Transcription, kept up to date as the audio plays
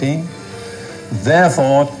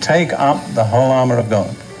Therefore, take up the whole armor of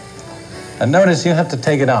God. And notice you have to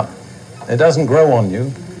take it up. It doesn't grow on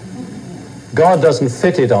you. God doesn't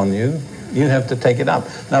fit it on you. You have to take it up.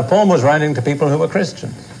 Now, Paul was writing to people who were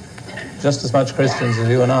Christians, just as much Christians as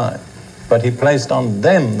you and I. But he placed on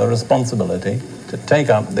them the responsibility to take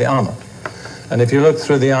up the armor. And if you look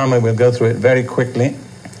through the armor, we'll go through it very quickly.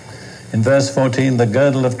 In verse 14, the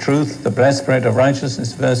girdle of truth, the breastplate of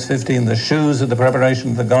righteousness. Verse 15, the shoes of the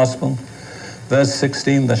preparation of the gospel. Verse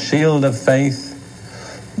 16, the shield of faith.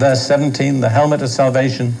 Verse 17, the helmet of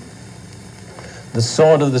salvation. The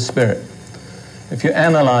sword of the Spirit. If you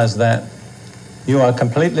analyze that, you are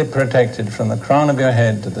completely protected from the crown of your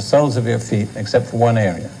head to the soles of your feet, except for one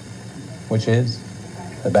area, which is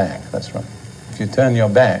the back. That's right. If you turn your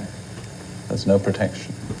back, there's no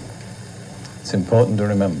protection. It's important to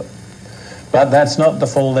remember. But that's not the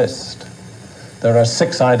full list. There are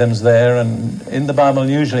 6 items there, and in the Bible,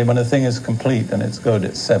 usually when a thing is complete and it's good,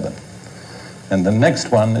 it's 7. And the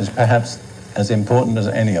next one is perhaps as important as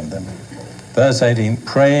any of them. Verse 18,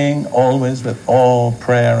 praying always with all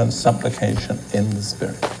prayer and supplication in the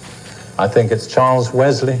Spirit. I think it's Charles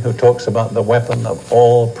Wesley who talks about the weapon of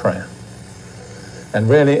all prayer. And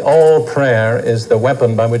really, all prayer is the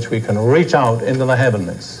weapon by which we can reach out into the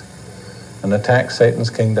heavenlies and attack Satan's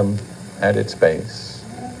kingdom at its base.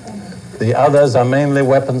 The others are mainly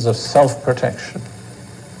weapons of self-protection.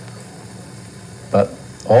 But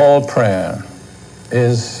all prayer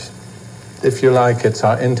is, if you like, it's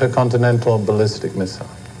our intercontinental ballistic missile.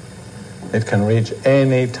 It can reach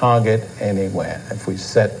any target anywhere if we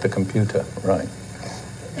set the computer right.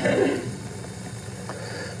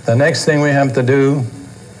 The next thing we have to do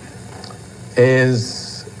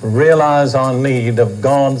is realize our need of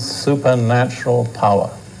God's supernatural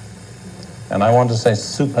power. And I want to say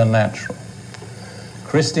supernatural.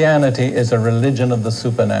 Christianity is a religion of the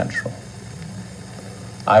supernatural.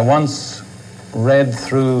 I once read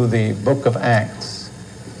through the book of Acts,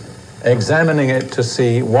 examining it to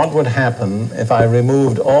see what would happen if I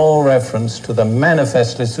removed all reference to the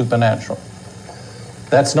manifestly supernatural.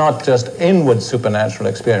 That's not just inward supernatural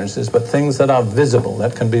experiences, but things that are visible,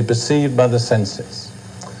 that can be perceived by the senses.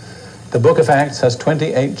 The book of Acts has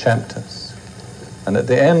 28 chapters. And at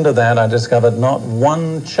the end of that, I discovered not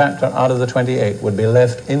one chapter out of the 28 would be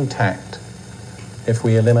left intact if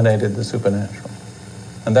we eliminated the supernatural.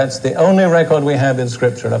 And that's the only record we have in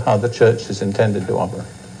Scripture of how the church is intended to operate.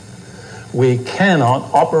 We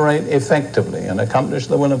cannot operate effectively and accomplish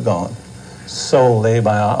the will of God solely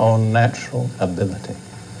by our own natural ability.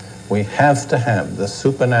 We have to have the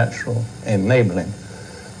supernatural enabling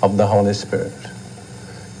of the Holy Spirit.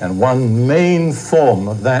 And one main form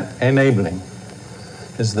of that enabling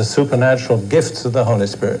is the supernatural gifts of the Holy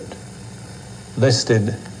Spirit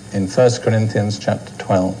listed in 1 Corinthians chapter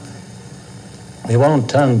 12. We won't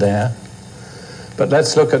turn there, but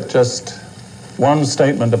let's look at just one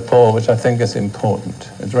statement of Paul which I think is important.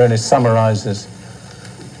 It really summarizes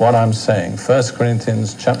what I'm saying. 1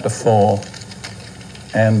 Corinthians chapter 4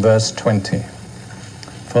 and verse 20.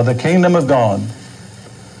 For the kingdom of God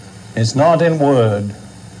is not in word,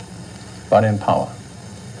 but in power.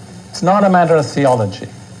 It's not a matter of theology.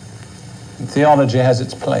 Theology has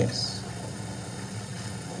its place.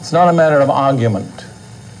 It's not a matter of argument.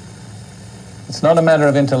 It's not a matter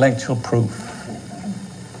of intellectual proof.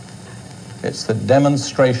 It's the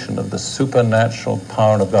demonstration of the supernatural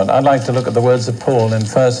power of God. I'd like to look at the words of Paul in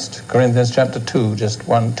 1 Corinthians chapter 2, just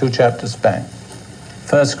 2 chapters back.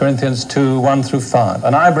 1 Corinthians 2, 1 through 5.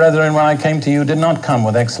 And I, brethren, when I came to you, did not come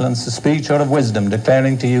with excellence of speech or of wisdom,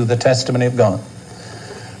 declaring to you the testimony of God.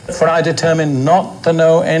 For I determined not to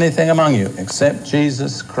know anything among you except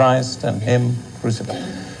Jesus Christ and Him crucified.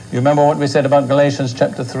 You remember what we said about Galatians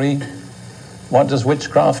chapter 3? What does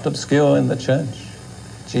witchcraft obscure in the church?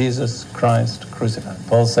 Jesus Christ crucified.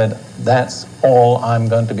 Paul said, that's all I'm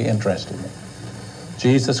going to be interested in.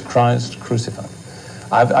 Jesus Christ crucified.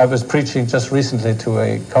 I was preaching just recently to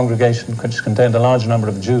a congregation which contained a large number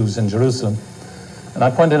of Jews in Jerusalem. And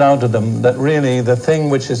I pointed out to them that really the thing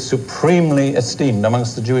which is supremely esteemed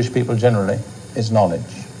amongst the Jewish people generally is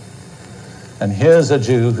knowledge. And here's a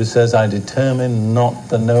Jew who says, I determine not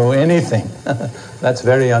to know anything. That's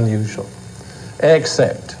very unusual.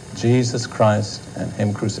 Except Jesus Christ and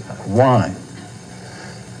Him crucified. Why?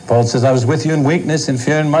 Paul says, I was with you in weakness, in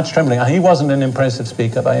fear, and much trembling. He wasn't an impressive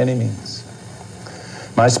speaker by any means.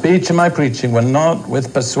 My speech and my preaching were not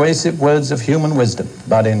with persuasive words of human wisdom,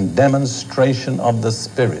 but in demonstration of the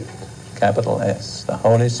Spirit, capital S, the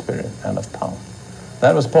Holy Spirit, and of power.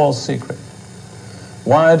 That was Paul's secret.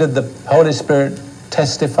 Why did the Holy Spirit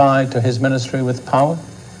testify to his ministry with power?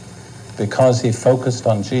 because he focused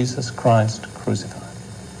on Jesus Christ crucified.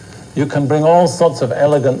 You can bring all sorts of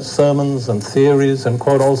elegant sermons and theories and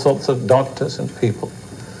quote all sorts of doctors and people.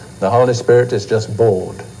 The Holy Spirit is just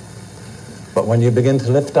bored. But when you begin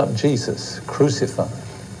to lift up Jesus crucified,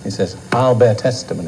 he says, I'll bear testimony.